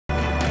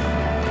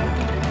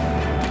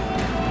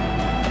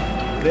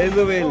There's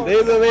a whale,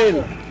 there's a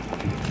whale.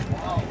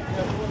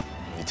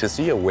 To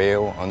see a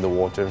whale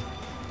underwater,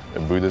 a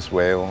Buddhist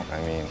whale,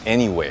 I mean,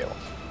 any whale,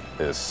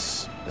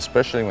 is,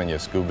 especially when you're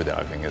scuba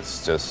diving,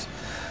 it's just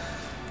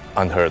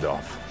unheard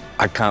of.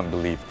 I can't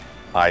believe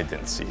I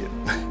didn't see it.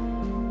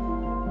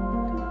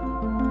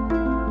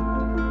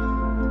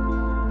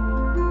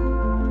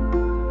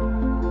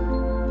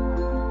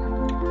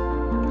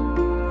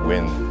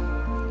 Win.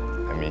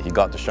 I mean, he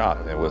got the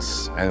shot. It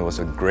was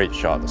a great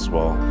shot as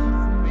well.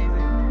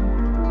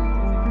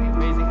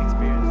 Amazing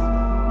experience.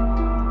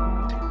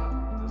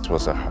 This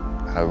was a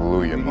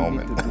hallelujah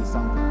moment.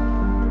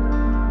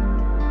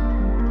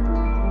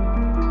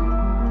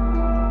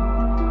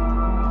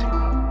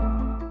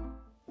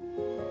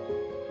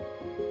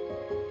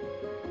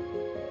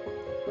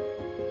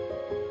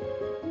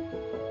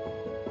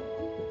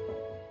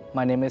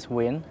 My name is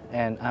Win,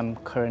 and I'm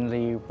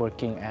currently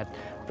working at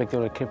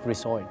Geographic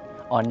Resort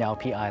on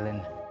Nyaung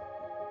Island.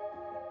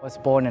 I was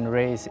born and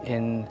raised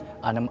in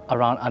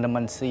around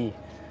Andaman Sea,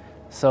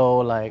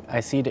 so I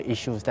see the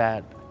issues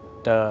that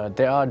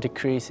there are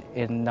decrease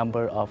in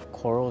number of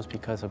corals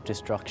because of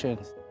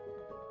destructions.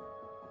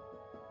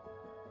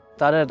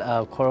 Started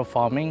a coral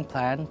farming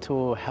plan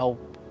to help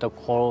the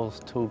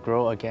corals to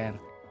grow again.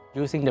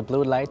 Using the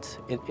blue lights,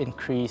 it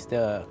increased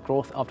the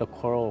growth of the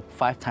coral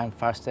 5 times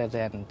faster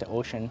than the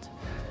oceans.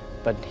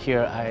 But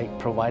here I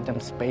provide them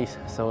space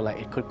so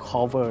it could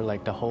cover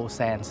the whole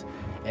sands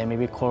and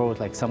maybe corals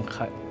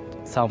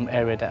some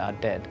area that are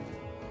dead.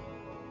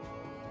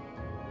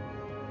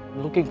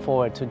 Looking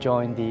forward to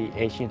join the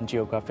Asian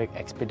Geographic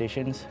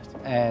expeditions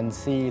and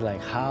see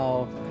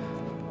how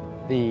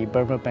the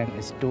Burma Bank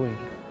is doing.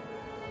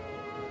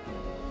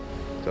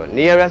 So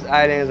nearest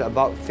island is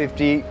about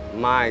 50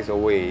 miles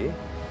away.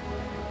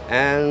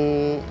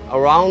 And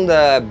around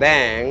the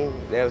bank,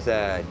 there's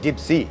a deep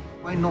sea.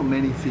 Why not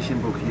many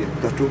fishing boats here?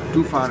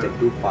 Too far.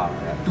 Too far.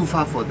 Yeah. Too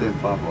far for them,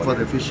 for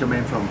the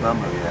fishermen from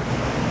Burma. Yeah.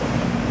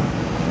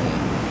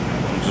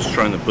 I'm just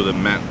trying to put a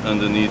mat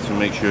underneath to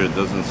make sure it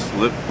doesn't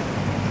slip.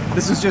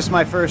 This is just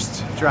my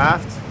first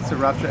draft. It's a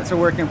rough draft. It's a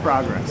work in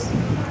progress.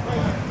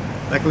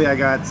 Luckily, I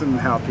got some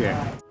help here.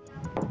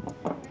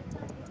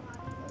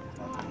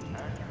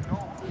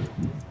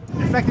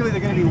 Effectively,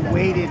 they're going to be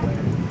weighted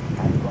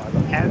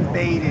and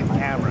baited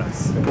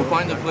cameras. We'll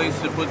find a place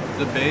to put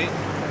the bait,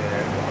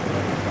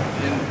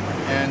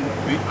 and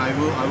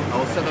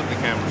I'll set up the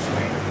cameras.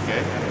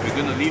 Okay, we're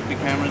gonna leave the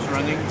cameras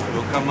running.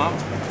 We'll come up,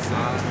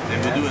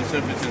 and we'll do a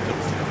surface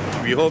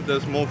interval. We hope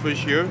there's more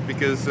fish here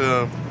because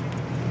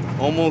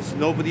almost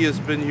nobody has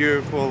been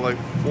here for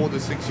 4 to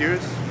 6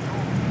 years.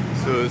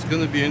 So it's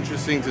gonna be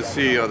interesting to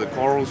see the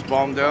corals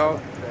bombed out.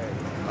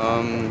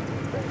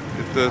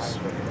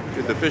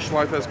 If the fish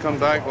life has come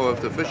back or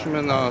if the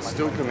fishermen are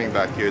still coming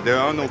back here. There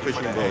are no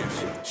fishing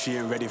boats. She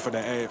ain't ready for the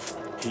 8th.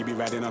 He be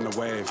riding on the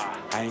wave.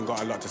 I ain't got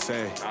a lot to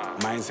say.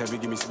 Mine's heavy,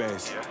 give me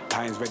space.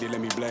 Time's ready,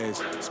 let me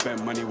blaze.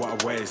 Spend money, what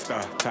a waste.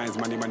 Time's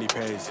money, money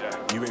pays.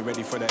 You ain't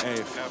ready for the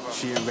 8th.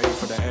 She ain't ready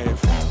for the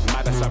 8th.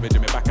 Mad as savage,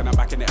 me back and I'm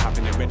back and it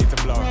happening, ready to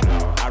blow.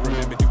 I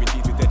remember doing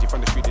deeds with Deji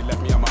from the street, they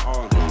left me on my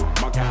own.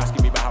 Monkey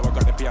asking me about how I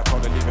got the P, I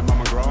told her leave him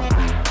mama grow.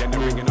 Then they're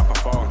ringing off my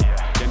phone.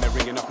 Then they're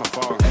ringing off my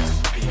phone.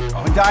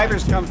 When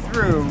divers come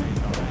through,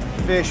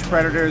 fish,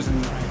 predators,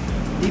 and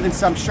even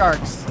some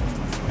sharks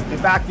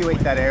evacuate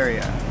that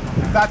area.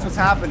 If that's what's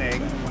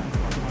happening,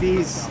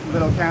 these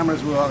little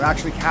cameras will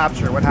actually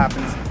capture what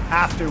happens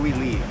after we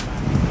leave.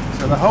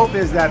 So the hope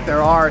is that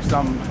there are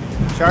some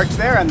sharks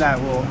there and that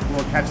we'll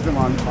catch them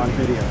on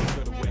video.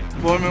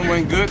 Deployment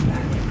went good.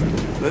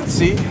 Let's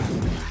see.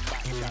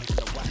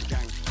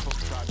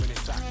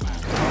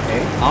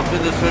 Okay. After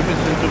the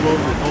surface interval,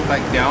 we'll go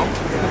back down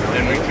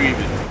and retrieve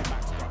it.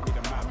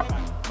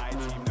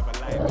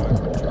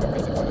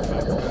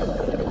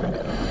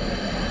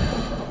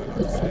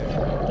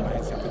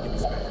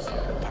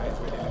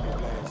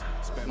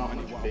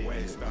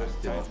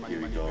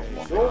 Here we go.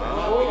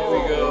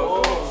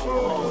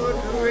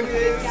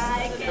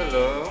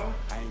 Hello.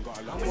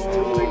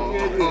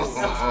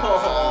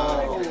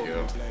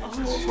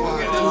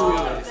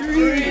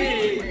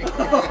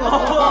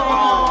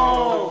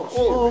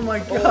 Oh my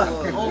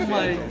God! Oh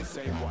my!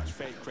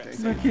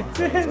 Look at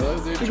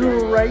this! You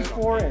were right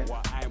for it.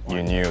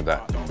 You knew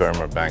that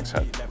Burma banks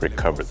had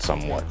recovered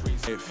somewhat.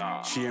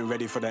 She ain't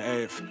ready for the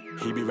 8th.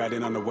 He be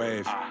riding on the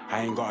wave.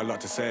 I ain't got a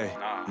lot to say.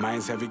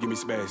 Mine's heavy, give me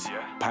space.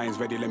 Pine's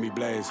ready, let me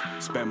blaze.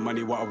 Spend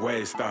money, what a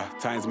waste.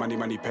 Time's money,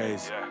 money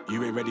pays.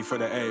 You ain't ready for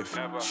the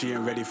 8th. She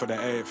ain't ready for the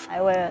 8th.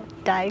 I will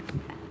dive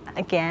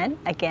again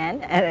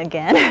and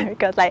again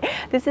because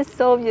this is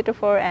so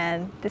beautiful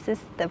and this is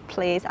the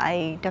place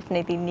I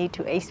definitely need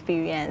to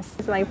experience.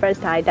 It's my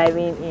first time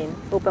diving in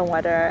open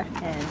water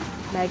and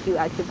Baguio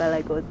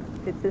Archipelago.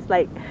 This is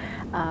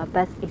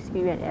best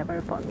experience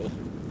ever for me.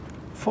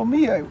 For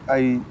me,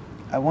 I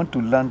want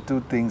to learn 2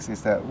 things.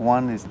 Is that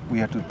one is we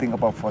have to think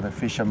about for the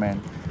fishermen,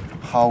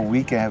 how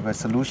we can have a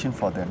solution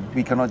for them.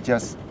 We cannot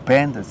just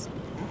ban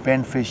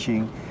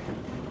fishing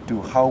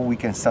to how we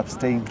can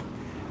sustain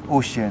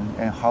ocean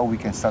and how we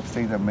can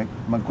sustain the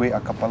Magui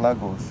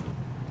archipelagos.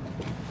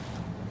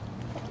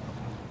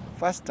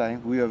 first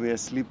time we were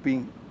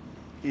sleeping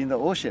in the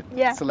ocean.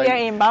 Yeah, so we are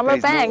in Burma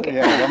Bank.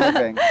 Burma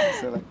Bank.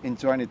 So like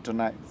enjoying it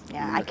tonight.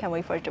 Yeah, I can't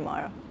wait for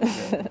tomorrow.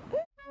 Yeah.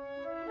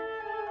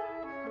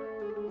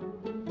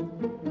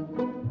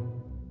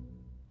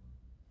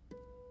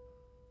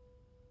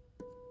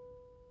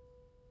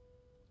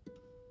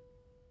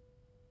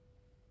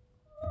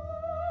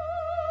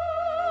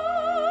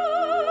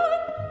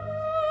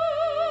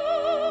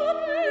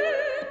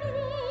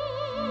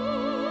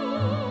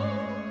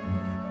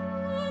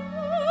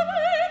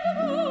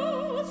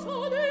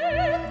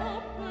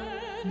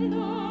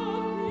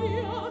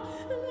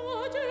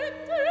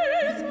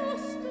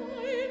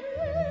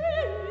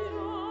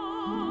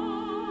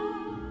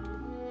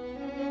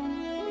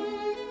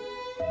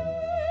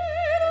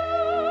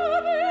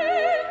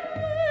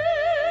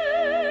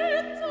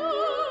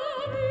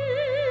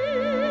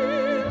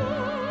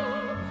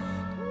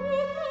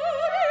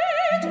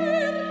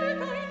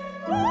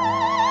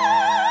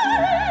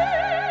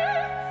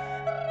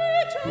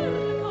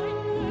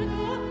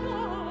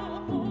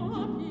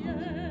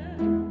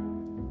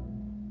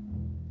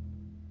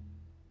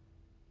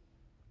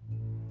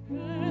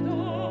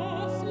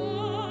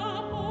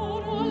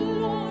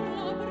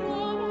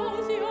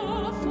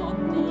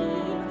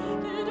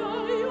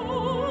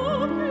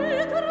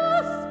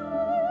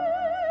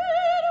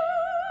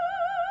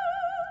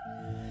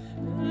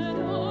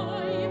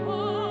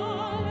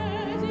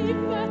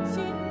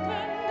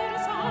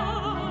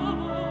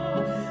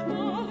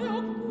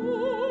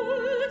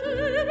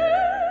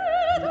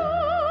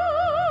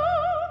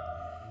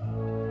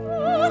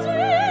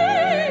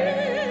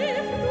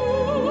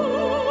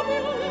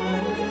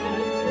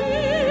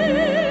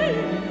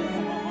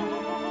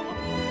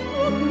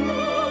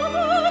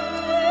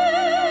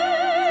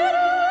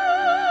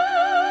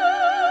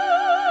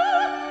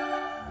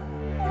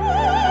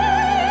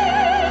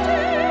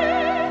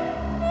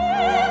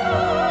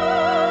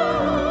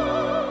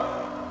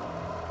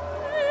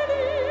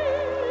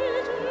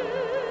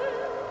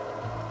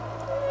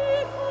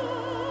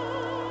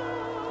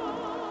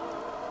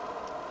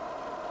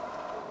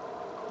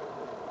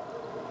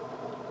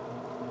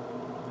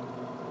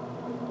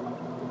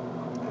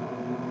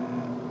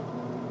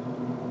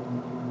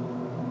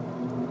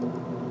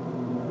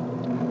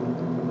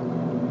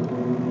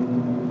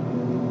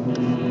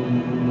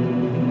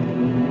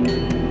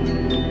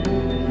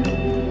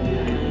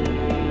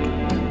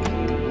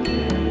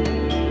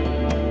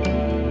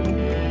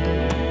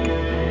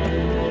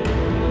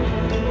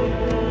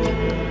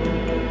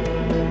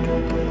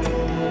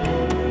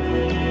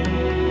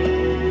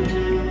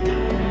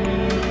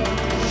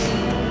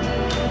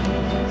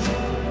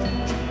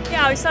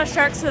 We saw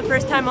sharks for the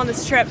first time on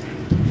this trip.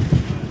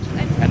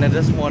 And then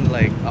this one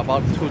like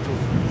about 2 to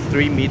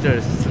 3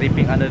 meters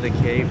sleeping under the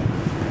cave.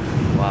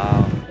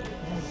 Wow.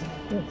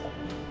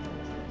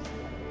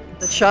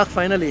 The shark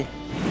finally.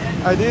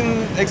 I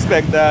didn't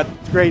expect that.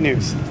 Great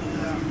news.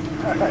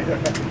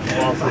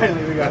 Well,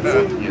 finally we got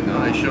that. You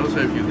know, it shows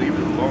that if you leave it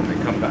alone, they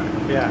come back.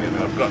 Yeah. You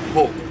know, I've got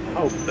hope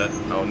that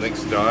our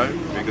next dive,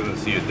 we're going to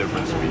see a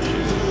different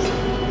species.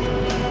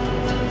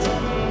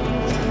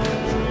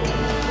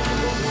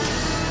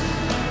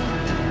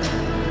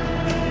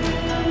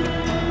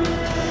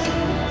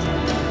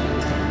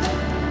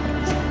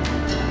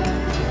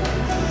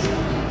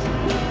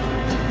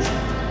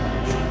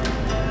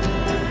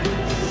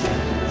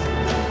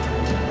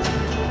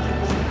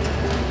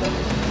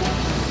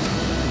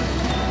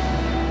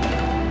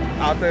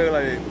 After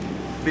like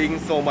being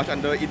so much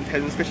under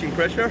intense fishing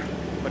pressure,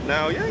 but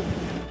now, yeah.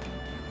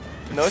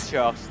 Nurse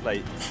sharks,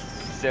 like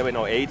 7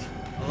 or 8.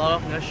 A lot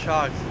of nurse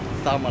sharks.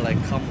 Some are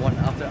like come one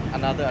after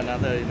another,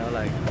 you know,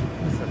 like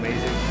it's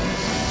amazing.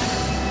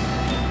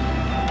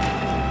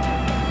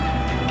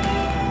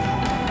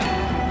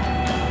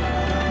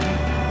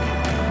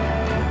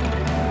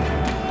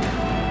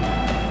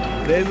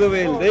 There's a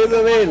whale, there's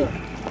a whale.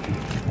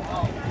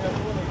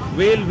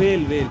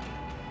 Whale.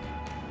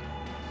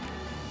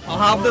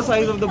 Half the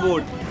size of the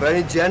boat.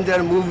 Very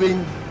gentle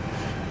moving,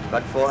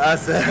 but for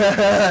us,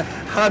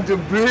 hard to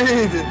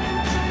breathe.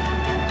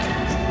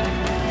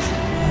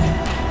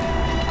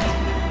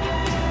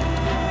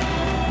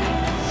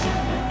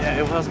 Yeah,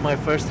 it was my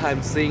first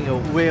time seeing a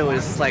whale.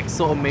 It's like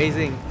so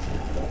amazing.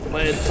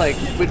 But it's like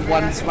with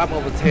one swap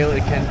of the tail,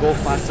 it can go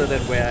faster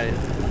than where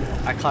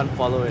I can't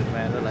follow it,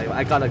 man. Like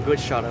I got a good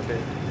shot of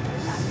it.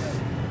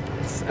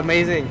 It's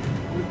amazing,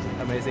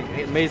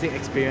 amazing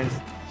experience.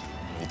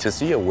 To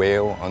see a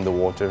whale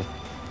underwater,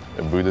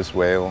 a Buddhist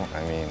whale,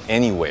 I mean,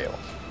 any whale,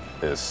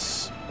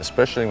 is,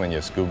 especially when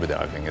you're scuba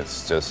diving,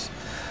 it's just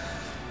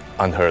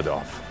unheard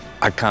of.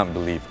 I can't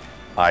believe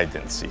I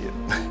didn't see it.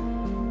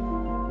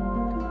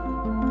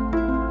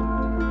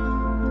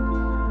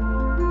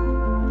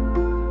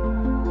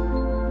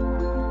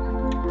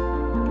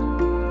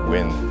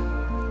 Win.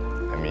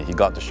 I mean, he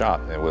got the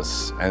shot. It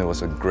was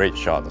a great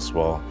shot as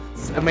well.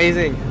 It's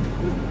amazing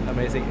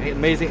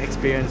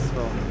experience as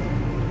well.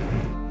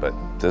 But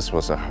this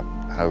was a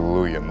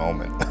hallelujah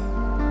moment.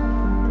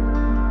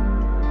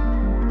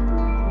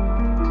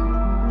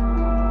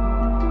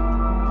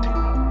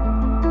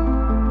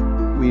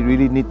 we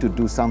really need to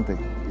do something.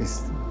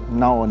 It's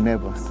now or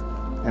never.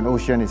 And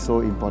ocean is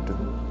so important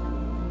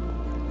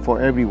for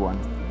everyone,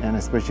 and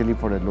especially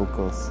for the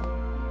locals.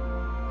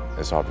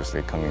 It's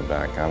obviously coming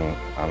back.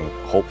 I'm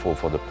hopeful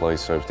for the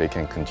place, so if they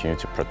can continue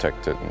to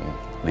protect it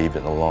and leave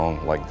it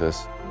alone like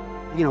this.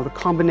 You know, the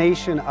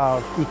combination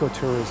of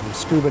ecotourism,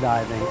 scuba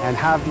diving, and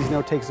have these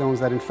no-take zones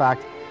that in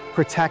fact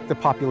protect the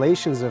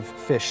populations of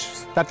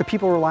fish that the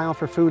people rely on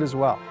for food as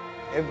well.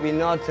 If we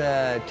not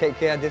take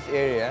care of this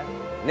area,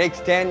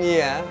 next 10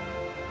 years,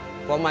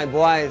 for my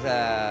boys,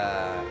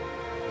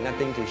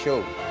 nothing to show.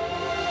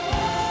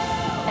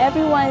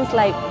 Everyone's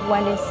like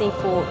wanting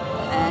seafood,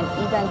 and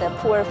even the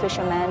poor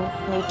fishermen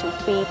need to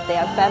feed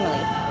their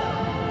family.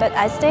 But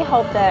I still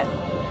hope that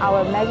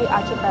our Maggie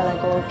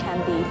archipelago can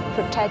be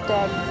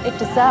protected. It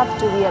deserves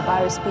to be a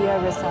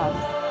biosphere reserve.